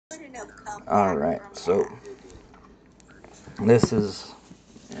Alright, so this is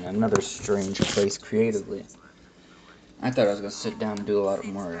in another strange place creatively. I thought I was going to sit down and do a lot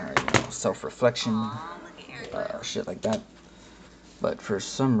more self-reflection, shit like that. But for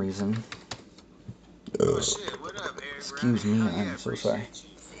some reason, excuse me, I'm so sorry.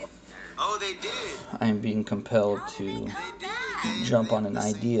 I am being compelled to jump on an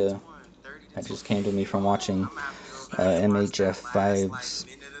idea that just came to me from watching MHF5's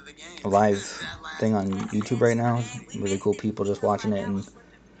live thing on YouTube right now. Really cool people just watching it, and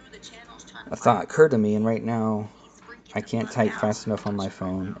a thought occurred to me, and right now I can't type fast enough on my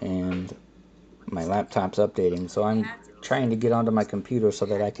phone, and my laptop's updating, so I'm trying to get onto my computer so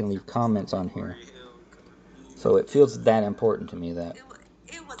that I can leave comments on here. So it feels that important to me that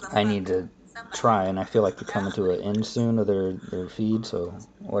I need to try, and I feel like they're coming to an end soon of their feed, so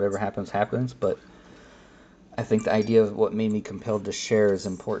whatever happens, happens. But I think the idea of what made me compelled to share is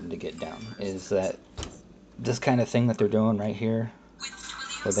important to get down, is that this kind of thing that they're doing right here,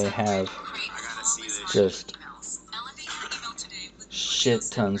 where they have just shit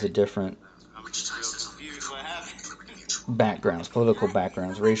tons of different backgrounds, political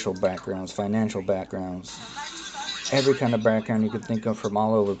backgrounds, racial backgrounds, financial backgrounds, every kind of background you could think of from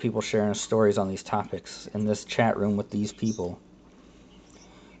all over, people sharing stories on these topics in this chat room with these people.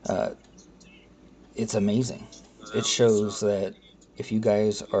 It's amazing. It shows that if you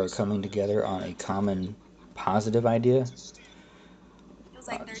guys are coming together on a common positive idea,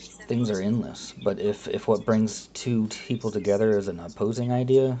 things are endless. But if what brings two people together is an opposing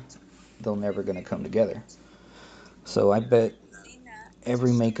idea, they're never going to come together. So I bet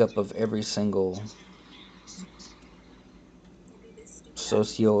every makeup of every single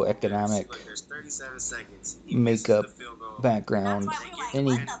socioeconomic makeup, background,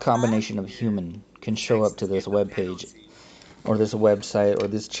 any combination of human can show up to this webpage or this website or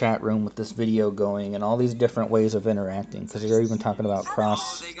this chat room with this video going and all these different ways of interacting, because they're even talking about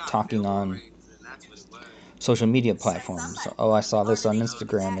cross-talking on social media platforms. Oh, I saw this on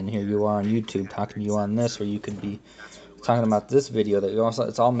Instagram, and here you are on YouTube talking to you on this, or you could be talking about this video that you also,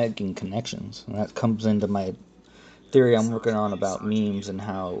 it's all making connections. And that comes into my theory I'm working on about memes and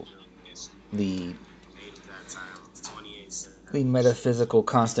how the metaphysical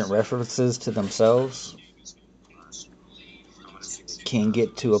constant references to themselves can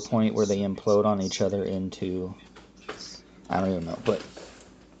get to a point where they implode on each other into, I don't even know. But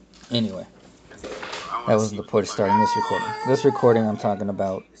anyway, that wasn't the point of starting this recording. This recording I'm talking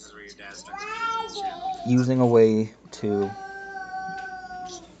about using a way to,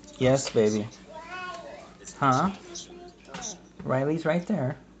 yes baby, huh? Riley's right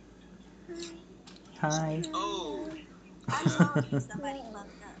there. Hi.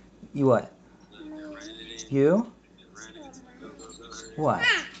 You what? You? What?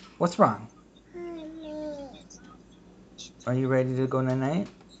 What's wrong? Are you ready to go night-night?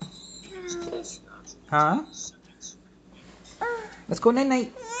 Huh? Let's go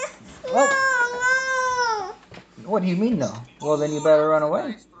night-night. Oh. What do you mean, though? Well, then you better run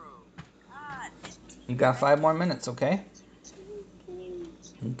away. You got 5 more minutes, okay?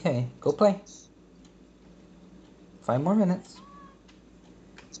 Okay, go play. 5 more minutes.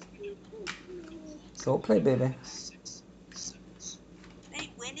 Go play, baby.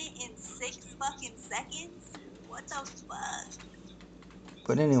 They win it in 6 fucking seconds? What the fuck?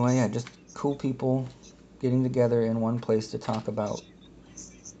 But anyway, yeah, just cool people getting together in one place to talk about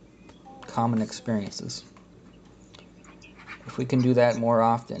common experiences. If we can do that more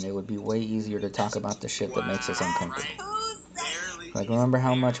often, it would be way easier to talk about the shit that makes us uncomfortable. Like, remember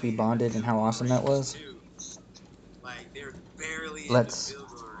how much we bonded and how awesome that was? Let's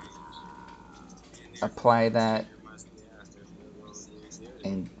apply that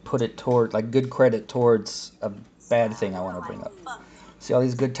and put it toward, like, good credit towards a bad thing I want to bring up. See all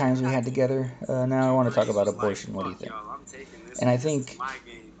these good times we had together? Now I want to talk about abortion. What do you think? And I think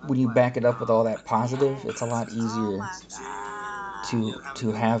when you back it up with all that positive, it's a lot easier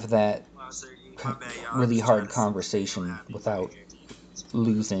to have that really hard conversation without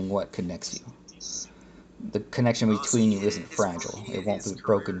losing what connects you. The connection between you isn't fragile. It won't be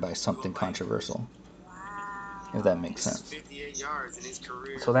broken by something controversial, if that makes sense.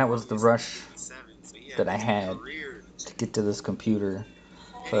 So that was the rush that I had to get to this computer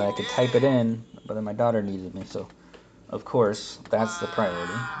so that I could type it in, but then my daughter needed me, so of course that's the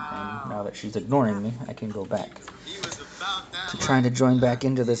priority. And now that she's ignoring me, I can go back to trying to join back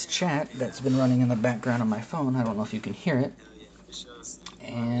into this chat that's been running in the background on my phone. I don't know if you can hear it.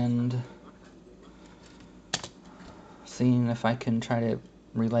 And seeing if I can try to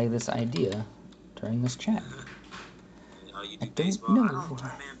relay this idea during this chat. I don't know.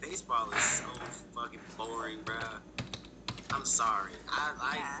 Man, baseball is so fucking boring, bruh. I'm sorry.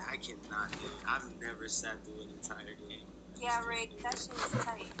 I cannot do it. I've never sat through an entire game. Yeah, Rick, that shit was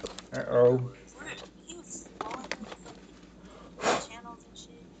tight. Uh-oh. He was flowing through the fucking channels and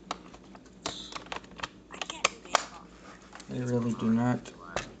shit. I can't do baseball. They really do not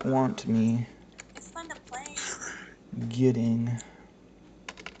want me It's fun to play. getting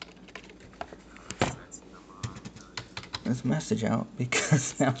this message out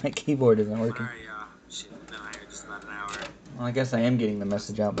because now my keyboard isn't working. Alright, y'all. Shit, we've been out here just about an hour. Well, I guess I am getting the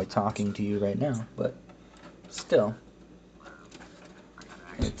message out by talking to you right now, but still,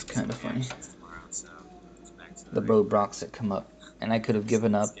 it's kind of funny. The roadblocks that come up, and I could have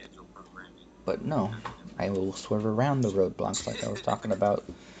given up, but no, I will swerve around the roadblocks like I was talking about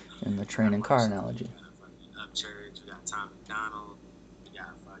in the train and car analogy. We got Tom Macdonald. We got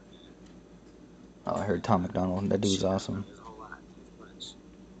fucking. Oh, I heard Tom Macdonald. That dude's awesome. There's a whole lot. There's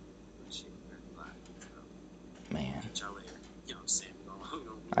a bunch. Man. You know, Sam,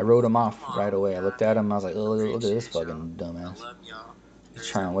 I wrote him off right away. I looked at him. I was like, oh, look at this fucking dumbass. He's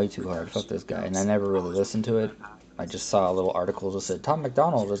trying way too hard. Fuck this guy. And I never really listened to it. I just saw little articles that said, Tom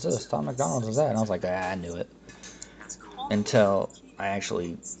Macdonald is this, Tom Macdonald is that. And I was like, I knew it. Until I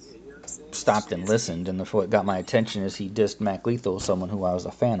actually stopped and listened. And what got my attention is he dissed Mac Lethal, someone who I was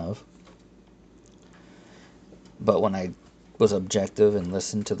a fan of. But when I was objective and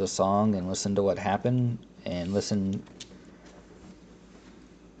listened to the song and listened to what happened and listened,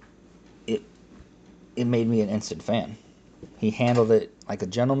 it made me an instant fan. He handled it like a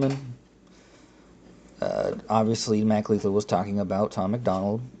gentleman. Obviously, Mac Lethal was talking about Tom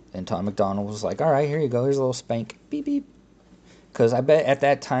Macdonald, and Tom Macdonald was like, all right, here you go, here's a little spank, beep, beep. Because I bet at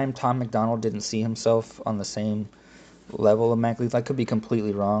that time, Tom Macdonald didn't see himself on the same level of Mac Lethal. I could be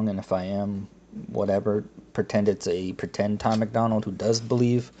completely wrong, and if I am, whatever, pretend it's a pretend Tom Macdonald who does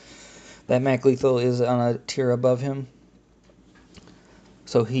believe that Mac Lethal is on a tier above him.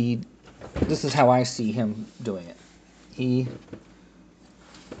 So this is how I see him doing it. He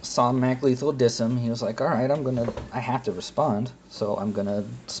saw Mac Lethal diss him. He was like, all right, I have to respond, so I'm gonna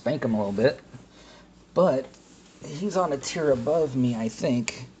spank him a little bit. But he's on a tier above me, I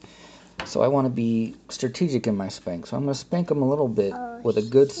think, so I want to be strategic in my spank. So I'm gonna spank him a little bit with a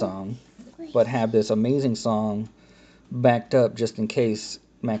good song, but have this amazing song backed up just in case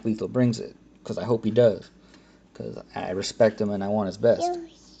Mac Lethal brings it, because I hope he does, because I respect him and I want his best.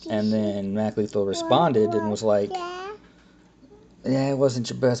 And then Mac Lethal responded and was like, yeah, it wasn't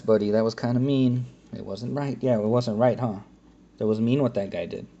your best, buddy. That was kind of mean. It wasn't right. Yeah, it wasn't right, huh? That was mean what that guy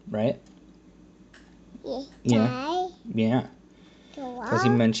did, right? Yeah. Yeah. Because he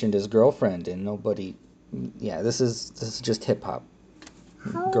mentioned his girlfriend and nobody. Yeah, this is just hip hop.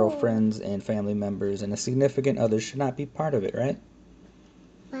 Girlfriends and family members and a significant other should not be part of it, right?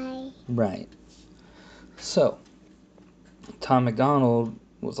 Right. So, Tom Macdonald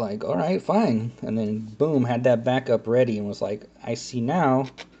was like, all right, fine. And then, boom, had that backup ready and was like, I see now,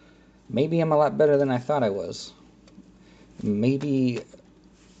 maybe I'm a lot better than I thought I was. Maybe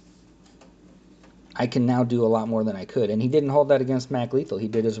I can now do a lot more than I could. And he didn't hold that against Mac Lethal. He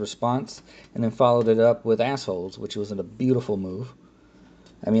did his response and then followed it up with Assholes, which was a beautiful move.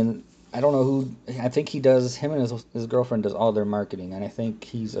 I mean, I don't know who. I think he does. Him and his girlfriend does all their marketing, and I think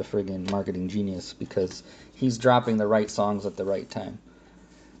he's a friggin' marketing genius because he's dropping the right songs at the right time.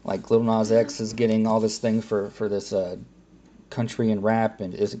 Like Lil Nas X is getting all this thing for this country and rap,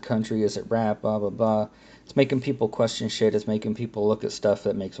 and is it country, is it rap, blah blah blah. It's making people question shit. It's making people look at stuff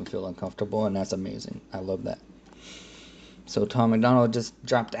that makes them feel uncomfortable, and that's amazing. I love that. So Tom Macdonald just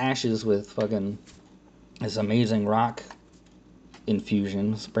dropped Ashes with fucking this amazing rock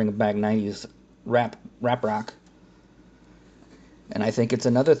infusion, bring back 90s rap rock. And I think it's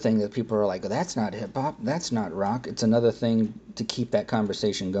another thing that people are like, that's not hip hop, that's not rock. It's another thing to keep that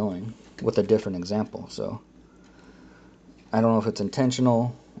conversation going with a different example. So I don't know if it's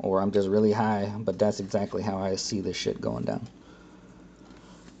intentional or I'm just really high, but that's exactly how I see this shit going down.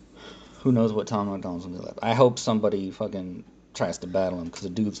 Who knows what Tom Macdonald's gonna do left. I hope somebody fucking tries to battle him because the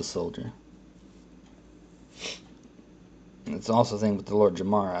dude's a soldier. It's also the thing with the Lord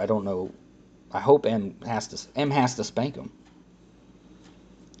Jamar. I don't know. I hope M has to spank him,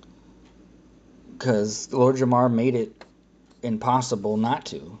 because Lord Jamar made it impossible not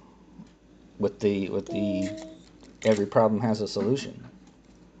to. With the every problem has a solution.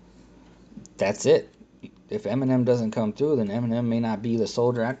 That's it. If Eminem doesn't come through, then Eminem may not be the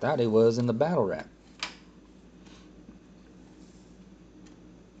soldier I thought he was in the battle rap.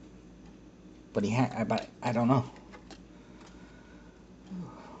 But I don't know.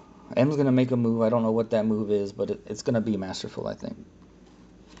 M's gonna make a move. I don't know what that move is, but it's gonna be masterful, I think.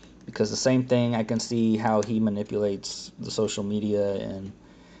 Because the same thing, I can see how he manipulates the social media and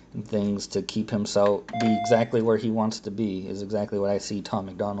things to keep himself be exactly where he wants to be. Is exactly what I see Tom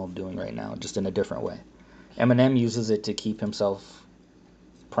Macdonald doing right now, just in a different way. Eminem uses it to keep himself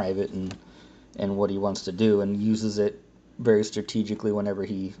private and what he wants to do, and uses it very strategically whenever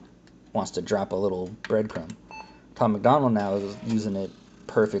he wants to drop a little breadcrumb. Tom Macdonald now is using it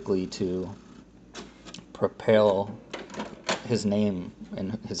perfectly to propel his name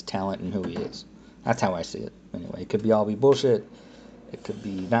and his talent and who he is. That's how I see it. Anyway, it could be all be bullshit. It could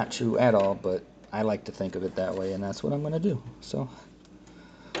be not true at all, but I like to think of it that way, and that's what I'm going to do. So,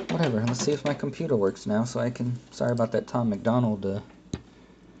 whatever. Let's see if my computer works now so I can... Sorry about that Tom Macdonald,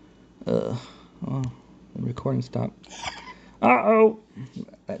 oh, the recording stopped. Uh-oh!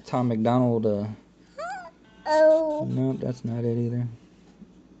 That Tom Macdonald, Oh. No, that's not it either.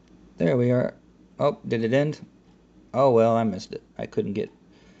 There we are. Oh, did it end? Oh, well, I missed it. I couldn't get...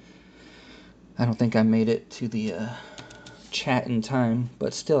 I don't think I made it to the, chat in time,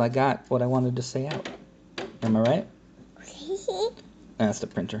 but still, I got what I wanted to say out. Am I right? That's the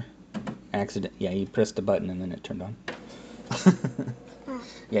printer. Accident. Yeah, you pressed the button and then it turned on.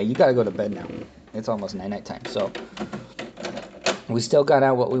 Yeah, you gotta go to bed now. It's almost night time, so we still got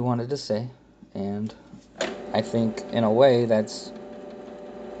out what we wanted to say, and I think in a way that's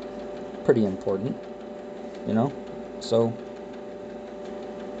pretty important, you know? So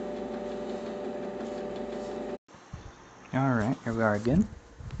alright, here we are again.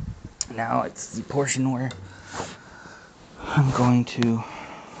 Now it's the portion where I'm going to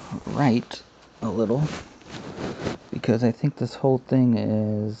write a little, because I think this whole thing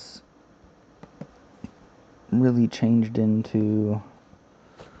is really changed into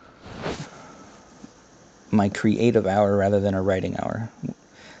my creative hour rather than a writing hour.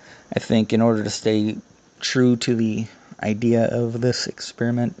 I think in order to stay true to the idea of this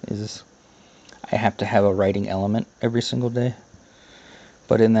experiment is I have to have a writing element every single day.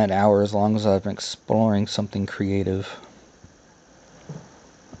 But in that hour, as long as I'm exploring something creative,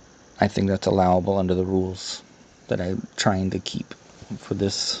 I think that's allowable under the rules that I'm trying to keep for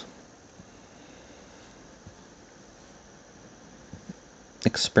this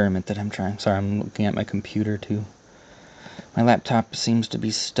experiment that I'm trying. Sorry, I'm looking at my computer too. My laptop seems to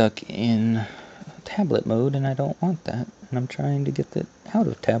be stuck in tablet mode, and I don't want that. And I'm trying to get it out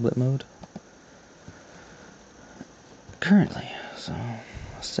of tablet mode currently. So,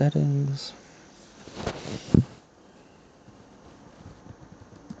 settings.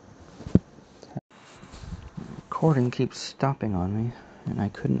 Recording keeps stopping on me, and I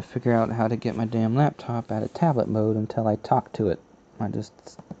couldn't figure out how to get my damn laptop out of tablet mode until I talked to it. I just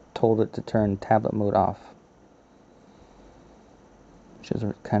told it to turn tablet mode off, which is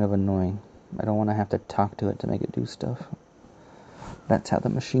kind of annoying. I don't want to have to talk to it to make it do stuff. That's how the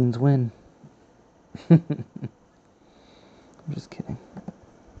machines win. I'm just kidding.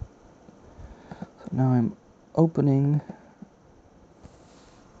 So now I'm opening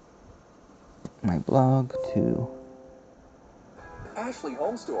my blog to... Ashley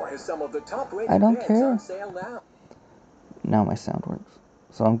Home Store has some of the top rated I don't beds care. on sale now. Now my sound works.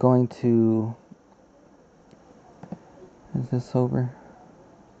 So I'm going to... Is this over?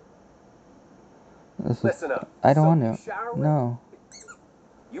 Listen up. I don't want Soap to. you shower with? No.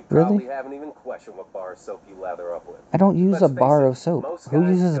 You probably Really? haven't even questioned what bar of soap you lather up with. I don't use Let's a face bar it, of soap. most Who guys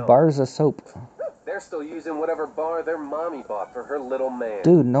uses don't. bars of soap? They're still using whatever bar their mommy bought for her little man.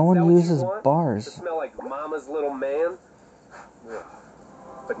 Dude, no one Is that what uses you want? bars. To smell like mama's little man? Ugh.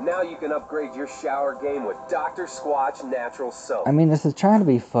 But now you can upgrade your shower game with Dr. Squatch Natural Soap. I mean, this is trying to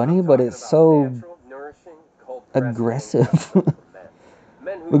be funny, I'm but talking it's about so natural, nourishing, cold-pressed aggressive. soap for men.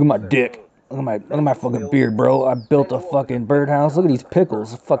 Men who Look at my use their dick. pain. Look at my fucking beard, bro. I built a fucking birdhouse. Look at these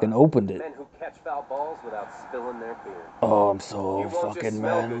pickles. I fucking opened it. Men who catch foul balls without spilling their beer. Oh, I'm so You won't just fucking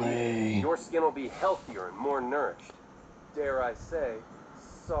smell good either. manly. Your skin will be healthier and more nourished. Dare I say,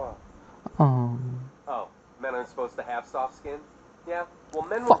 soft. Oh, men aren't supposed to have soft skin? Yeah, well,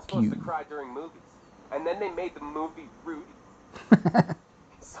 men weren't supposed to cry during movies. And then they made the movie Rudy.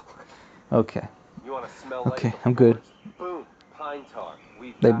 Okay. You want to smell like Okay, the I'm good. forest? Boom, pine tar.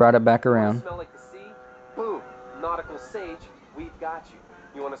 They brought it back You want to around. smell like the sea? Boom, nautical sage. We've got you.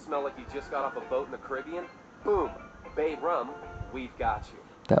 You want to smell like you just got off a boat in the Caribbean? Boom, bay rum. We've got you.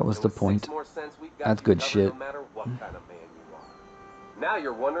 That was the point. 6 more cents, we've got That's you good covered shit. no matter what kind of man you are. Now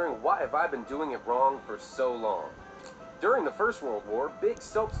you're wondering, why have I been doing it wrong for so long? During the First World War, big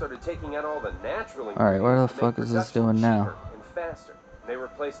soap started taking out all the natural ingredients. Alright, what the to make fuck is this production doing now? cheaper and faster. They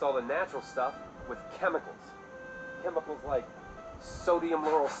replaced all the natural stuff with chemicals. Chemicals like Sodium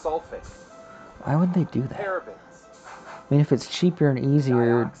lauryl sulfate. Why would they do that? Parabens. I mean, if it's cheaper and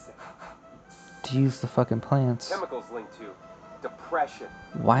easier Dioxin. to use the fucking plants, Chemicals linked to depression.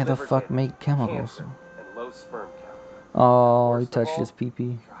 why the liver fuck damage, make chemicals? Cancer, and low sperm count. Oh, he Worst of touched all, his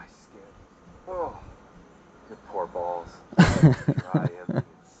pee-pee. dry skin. Oh, your poor balls. Dry, empty, and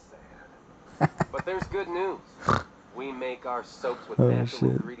sad. But there's good news. We make our soaps with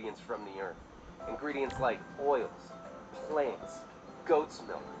natural ingredients from the earth. Ingredients like oils, plants, goat's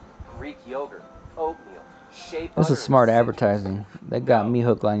milk, Greek yogurt, oatmeal, shea butter. This is smart and advertising. They got me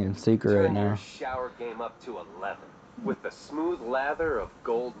hook, line, and sinker right Turn your now. shower game up to 11 with the smooth lather of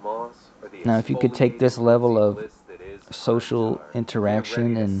gold moss or the Now, if you could take this level of social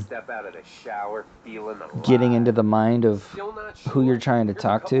interaction and step out of the shower feeling alive. getting into the mind of who you're trying to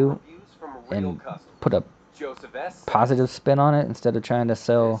talk to and put a positive spin on it instead of trying to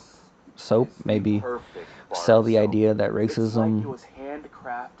sell soap, maybe sell the idea that racism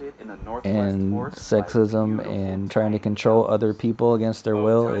and sexism and trying to control other people against their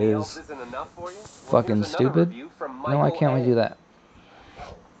will is fucking stupid. No, why can't we do that?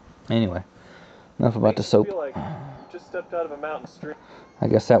 Anyway, enough about the soap. Just stepped out of a mountain stream. I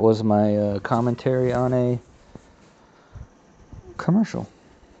guess that was my commentary on a commercial.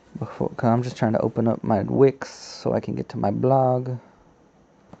 I'm just trying to open up my Wix so I can get to my blog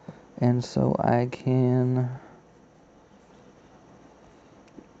and so I can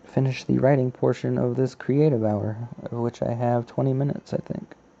finish the writing portion of this creative hour, of which I have 20 minutes, I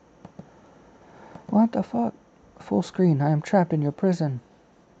think. What the fuck? Full screen. I am trapped in your prison.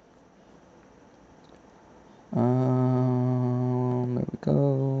 There we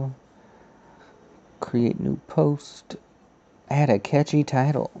go. Create new post. Add a catchy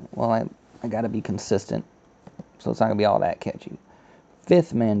title. Well, I gotta be consistent, so it's not gonna be all that catchy.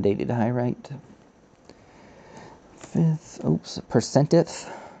 5th mandated high right. 5th, oops, percenteth.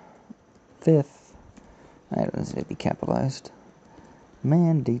 5th, I don't need to be capitalized.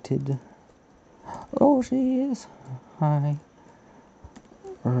 Mandated. Oh, she is high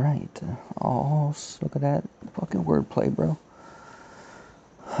right. Oh, look at that fucking wordplay, bro.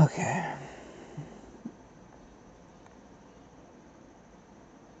 Okay.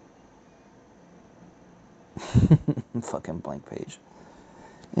 Fucking blank page.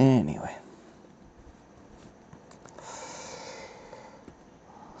 Anyway.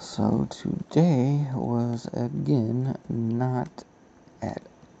 So today was again not at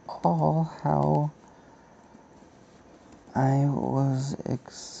all how I was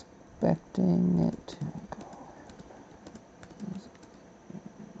expecting it to go.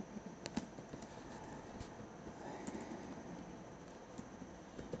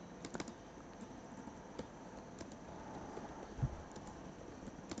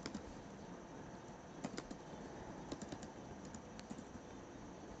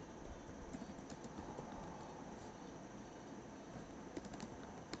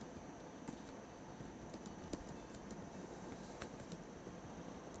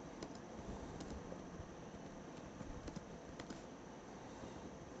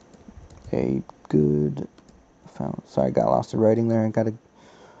 A good sorry, I got lost in writing there. I gotta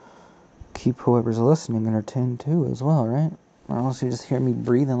keep whoever's listening entertained too as well, right? Or else you just hear me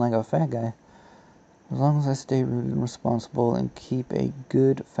breathing like a fat guy. As long as I stay rooted and responsible and keep a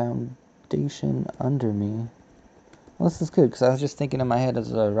good foundation under me. Well, this is good because I was just thinking in my head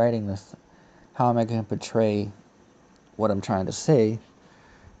as I was writing this, how am I going to portray what I'm trying to say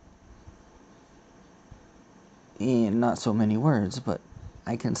in not so many words, but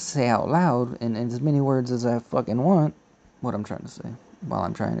I can say out loud in as many words as I fucking want what I'm trying to say while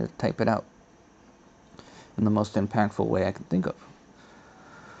I'm trying to type it out in the most impactful way I can think of.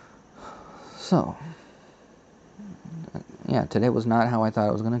 So, yeah, today was not how I thought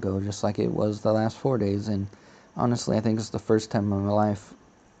it was going to go, just like it was the last 4 days, and honestly, I think it's the first time in my life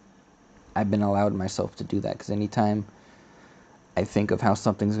I've been allowed myself to do that, because anytime I think of how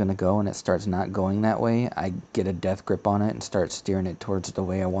something's going to go and it starts not going that way, I get a death grip on it and start steering it towards the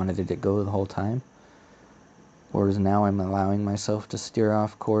way I wanted it to go the whole time. Whereas now I'm allowing myself to steer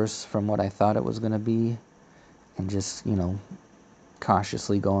off course from what I thought it was going to be and just,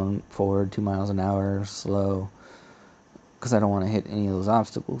 cautiously going forward 2 miles an hour, slow, because I don't want to hit any of those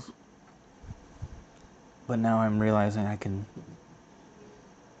obstacles. But now I'm realizing I can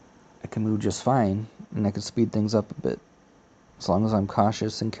move just fine, and I can speed things up a bit. As long as I'm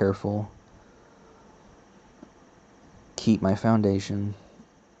cautious and careful, keep my foundation,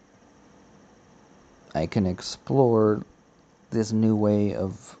 I can explore this new way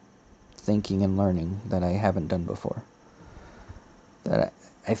of thinking and learning that I haven't done before. That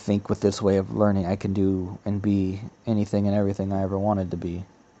I think with this way of learning, I can do and be anything and everything I ever wanted to be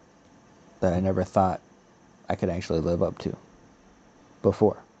that I never thought I could actually live up to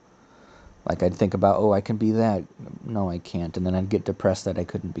before. Like, I'd think about, oh, I can be that. No, I can't. And then I'd get depressed that I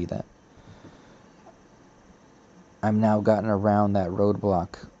couldn't be that. I've now gotten around that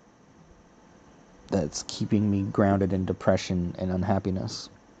roadblock that's keeping me grounded in depression and unhappiness.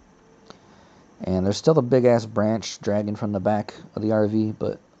 And there's still a big-ass branch dragging from the back of the RV,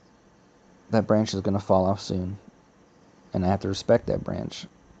 but that branch is going to fall off soon. And I have to respect that branch,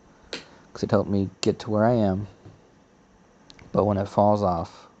 because it helped me get to where I am. But when it falls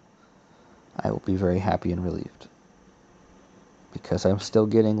off, I will be very happy and relieved, because I'm still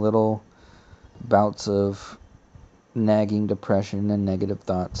getting little bouts of nagging depression and negative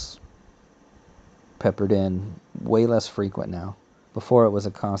thoughts peppered in, way less frequent now. Before, it was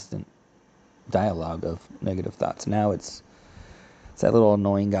a constant dialogue of negative thoughts. Now it's that little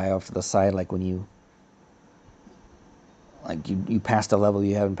annoying guy off to the side, like when you passed a level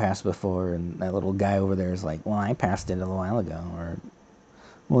you haven't passed before, and that little guy over there is like, well, I passed it a little while ago, or,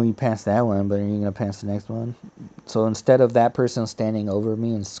 well, you passed that one, but are you going to pass the next one? So instead of that person standing over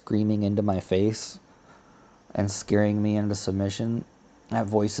me and screaming into my face and scaring me into submission, that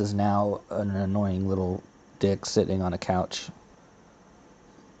voice is now an annoying little dick sitting on a couch,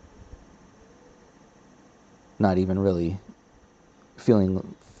 not even really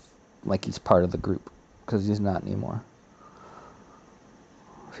feeling like he's part of the group, because he's not anymore.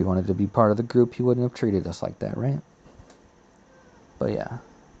 If he wanted to be part of the group, he wouldn't have treated us like that, right? But yeah.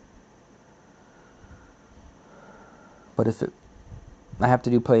 But I have to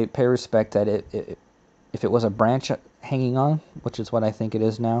do pay respect that if it was a branch hanging on, which is what I think it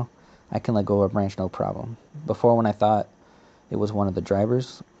is now, I can let go of a branch no problem. Before, when I thought it was one of the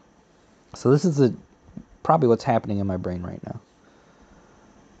drivers. So this is probably what's happening in my brain right now.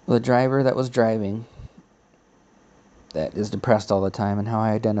 The driver that was driving, that is depressed all the time, and how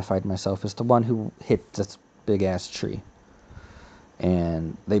I identified myself is the one who hit this big ass tree.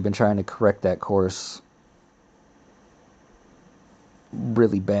 And they've been trying to correct that course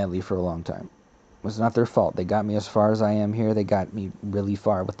really badly for a long time. It was not their fault. They got me as far as I am here. They got me really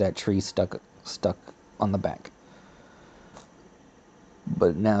far with that tree stuck on the back.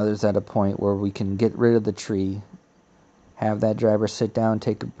 But now there's at a point where we can get rid of the tree, have that driver sit down,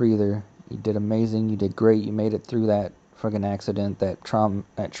 take a breather. You did amazing. You did great. You made it through that friggin' accident, that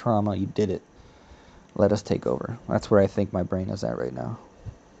trauma. You did it. Let us take over. That's where I think my brain is at right now.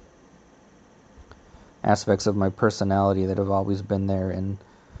 Aspects of my personality that have always been there and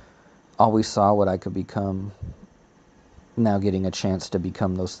always saw what I could become, now getting a chance to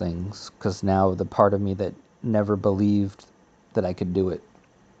become those things, because now the part of me that never believed that I could do it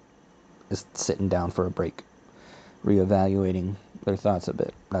is sitting down for a break, reevaluating their thoughts a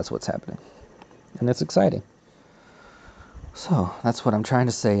bit. That's what's happening, and it's exciting. So that's what I'm trying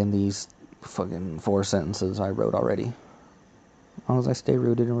to say in these fucking 4 sentences I wrote already. As long as I stay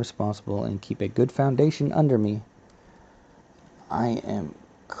rooted and responsible and keep a good foundation under me, I am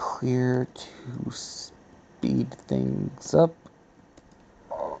clear to speed things up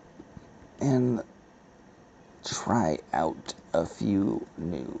and try out a few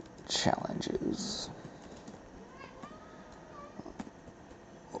new challenges.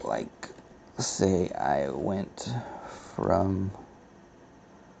 Like, say I went from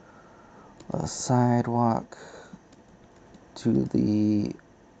a sidewalk to the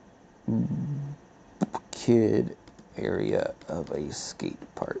kid area of a skate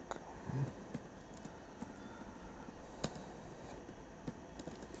park.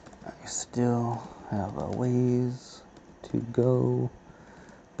 I still have a ways to go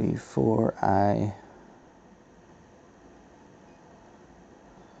before I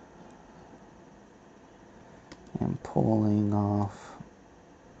am pulling off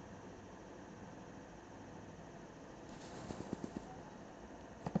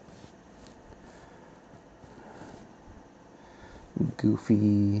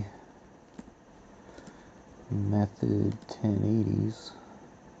goofy method 1080s.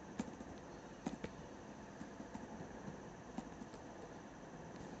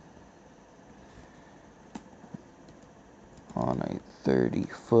 On a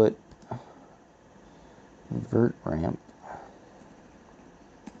 30-foot vert ramp.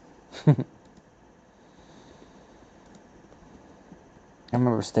 I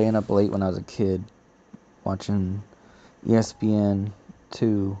remember staying up late when I was a kid watching ESPN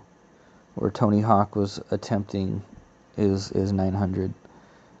 2, where Tony Hawk was attempting his 900.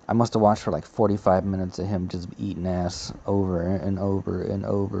 I must have watched for like 45 minutes of him just eating ass over and over and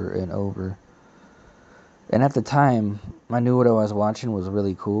over and over. And at the time, I knew what I was watching was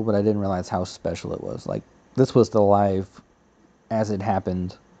really cool, but I didn't realize how special it was. Like, this was the live as it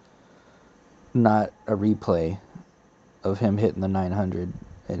happened, not a replay of him hitting the 900.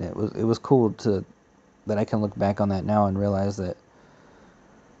 And it was cool that I can look back on that now and realize that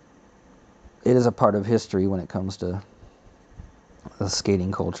it is a part of history when it comes to the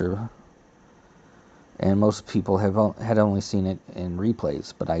skating culture. And most people had only seen it in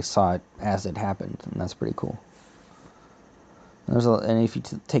replays, but I saw it as it happened, and that's pretty cool. And if you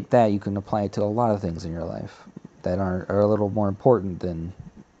take that, you can apply it to a lot of things in your life that are a little more important than,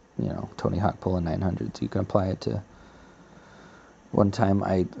 Tony Hawk pulling 900s. You can apply it to one time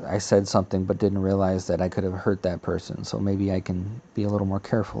I said something but didn't realize that I could have hurt that person, so maybe I can be a little more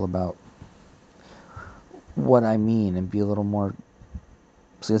careful about what I mean and be a little more.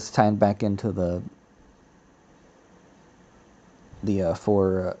 So it's tying back into the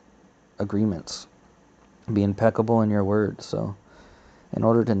 4 agreements. Be impeccable in your words. So in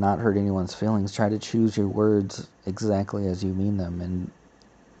order to not hurt anyone's feelings, try to choose your words exactly as you mean them and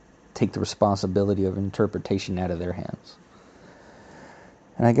take the responsibility of interpretation out of their hands.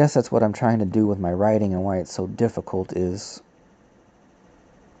 And I guess that's what I'm trying to do with my writing, and why it's so difficult is,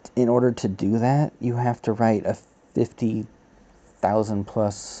 in order to do that, you have to write a 50,000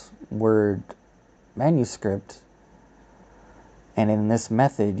 plus word manuscript. And in this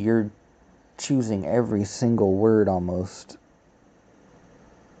method, you're choosing every single word almost.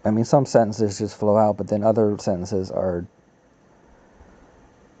 I mean, some sentences just flow out, but then other sentences are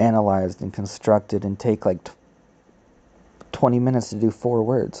analyzed and constructed and take like 20 minutes to do 4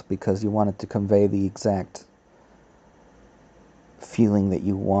 words because you want it to convey the exact feeling that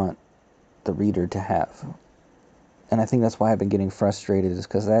you want the reader to have. And I think that's why I've been getting frustrated, is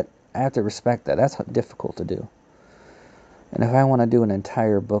because I have to respect that. That's difficult to do. And if I want to do an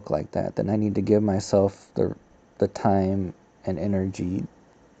entire book like that, then I need to give myself the time and energy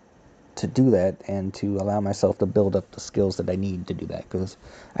to do that, and to allow myself to build up the skills that I need to do that, because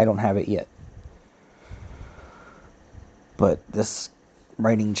I don't have it yet. But this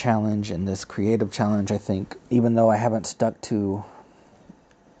writing challenge and this creative challenge, I think, even though I haven't stuck to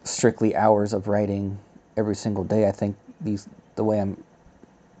strictly hours of writing every single day, I think the way I'm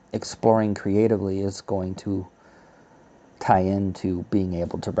exploring creatively is going to tie into being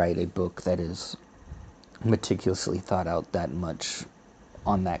able to write a book that is meticulously thought out that much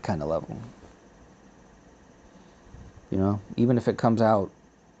on that kind of level. Even if it comes out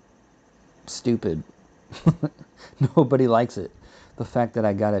stupid, nobody likes it. The fact that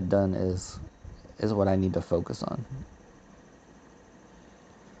I got it done is what I need to focus on.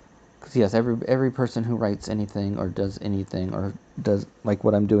 Because yes, every person who writes anything or does anything or does like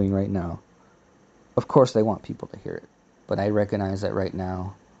what I'm doing right now, of course they want people to hear it. But I recognize that right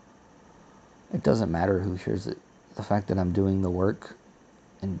now, it doesn't matter who hears it. The fact that I'm doing the work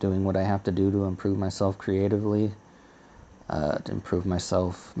and doing what I have to do to improve myself creatively, to improve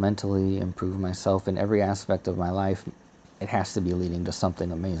myself mentally, improve myself in every aspect of my life, it has to be leading to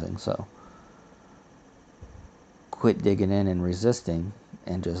something amazing. So quit digging in and resisting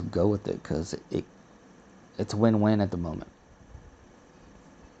and just go with it, because it's win-win at the moment.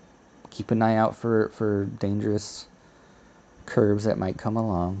 Keep an eye out for dangerous curves that might come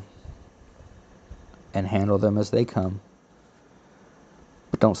along and handle them as they come.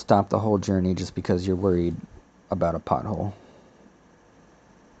 But don't stop the whole journey just because you're worried about a pothole.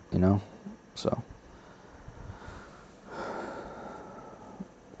 So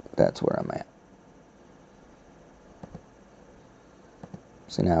that's where I'm at.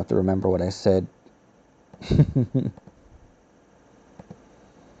 So now I have to remember what I said.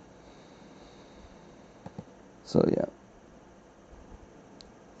 So yeah.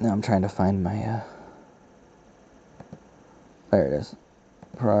 Now I'm trying to find my there it is.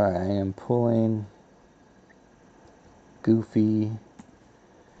 I am pulling goofy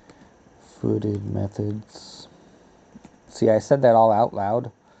footed methods. See, I said that all out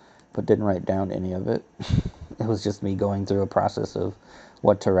loud, but didn't write down any of it. It was just me going through a process of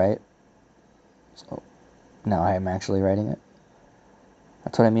what to write. So now I am actually writing it.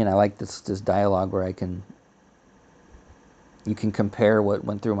 That's what I mean. I like this dialogue where you can compare what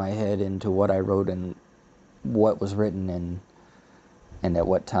went through my head into what I wrote and what was written and at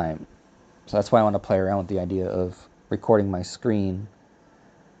what time. So that's why I want to play around with the idea of recording my screen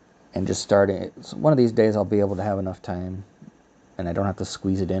and just starting it. So one of these days I'll be able to have enough time, and I don't have to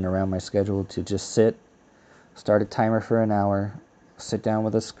squeeze it in around my schedule, to just start a timer for an hour, sit down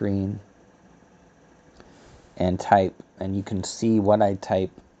with a screen, and type. And you can see what I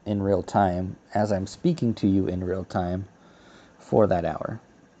type in real time as I'm speaking to you in real time for that hour.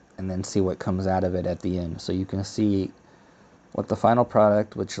 and then see what comes out of it at the end. So you can see what the final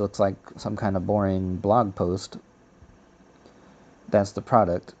product, which looks like some kind of boring blog post, that's the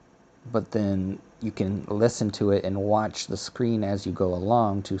product. But then you can listen to it and watch the screen as you go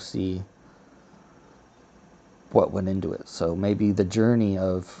along to see what went into it. So maybe the journey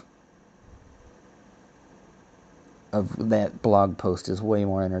of that blog post is way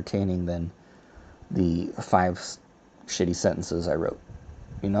more entertaining than the 5 shitty sentences I wrote,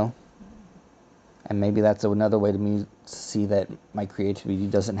 you know? And maybe that's another way to me to see that my creativity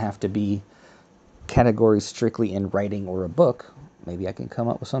doesn't have to be categories strictly in writing or a book. Maybe I can come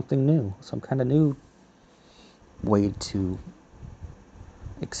up with something new, some kind of new way to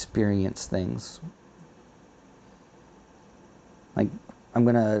experience things. Like, I'm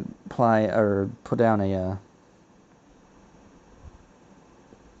gonna apply or put down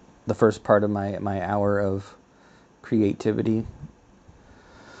the first part of my hour of creativity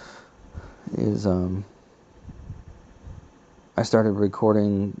is I started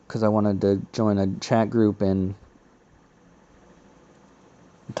recording because I wanted to join a chat group and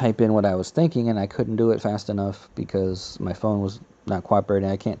type in what I was thinking, and I couldn't do it fast enough because my phone was not cooperating.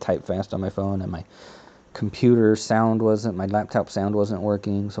 I can't type fast on my phone, and my laptop sound wasn't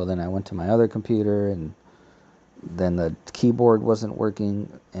working. So then I went to my other computer, and then the keyboard wasn't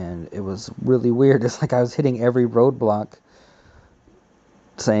working, and it was really weird. It's like I was hitting every roadblock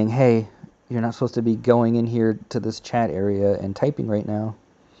saying, hey, you're not supposed to be going in here to this chat area and typing right now.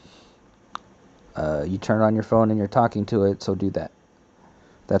 You turn on your phone and you're talking to it, so do that.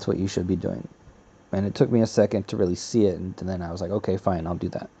 That's what you should be doing. And it took me a second to really see it, and then I was like, okay, fine, I'll do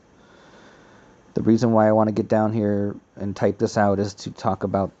that. The reason why I want to get down here and type this out is to talk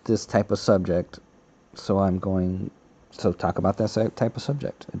about this type of subject. So talk about that type of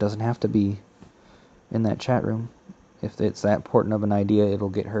subject. It doesn't have to be in that chat room. If it's that important of an idea, it'll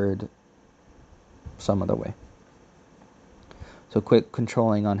get heard some other way. So quit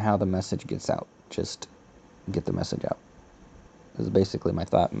controlling on how the message gets out. Just get the message out. This is basically my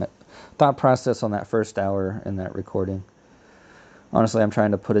thought process on that first hour in that recording. Honestly, I'm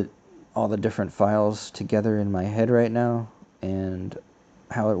trying to put all the different files together in my head right now and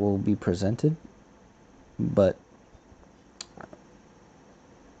how it will be presented. But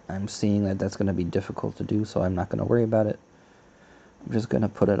I'm seeing that that's going to be difficult to do, so I'm not going to worry about it. I'm just going to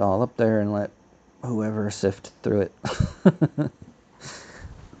put it all up there and let whoever sift through it.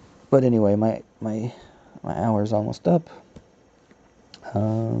 But anyway, my hour's almost up.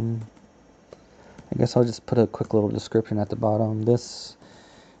 I guess I'll just put a quick little description at the bottom. This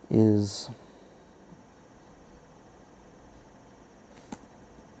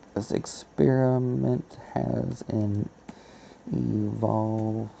experiment has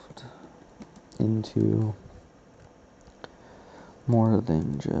evolved into more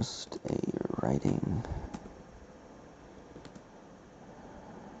than just a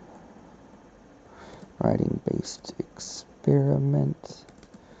writing-based experiment.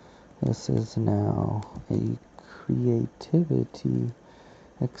 This is now a creativity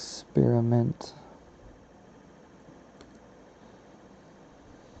experiment.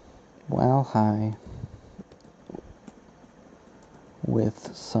 While high,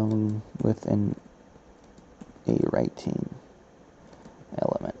 within a writing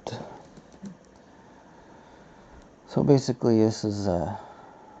element. So basically, this is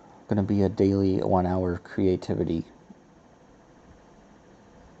going to be a daily 1 hour creativity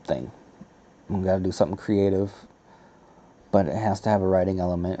thing. I'm got to do something creative, but it has to have a writing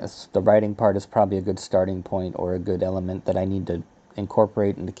element. The writing part is probably a good starting point or a good element that I need to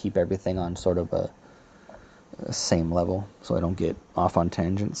incorporate and to keep everything on sort of a same level so I don't get off on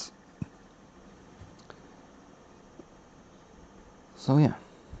tangents. So yeah,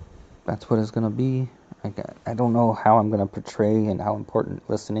 that's what it's going to be. I don't know how I'm going to portray and how important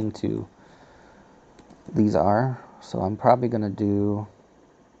listening to these are, so I'm probably going to do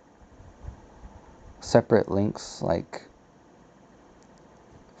separate links, like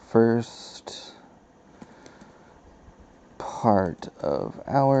first part of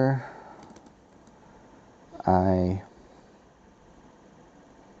hour I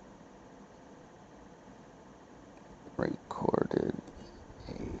recorded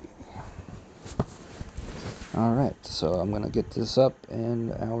Alright, so I'm gonna get this up,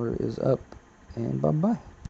 and the hour is up, and bye-bye.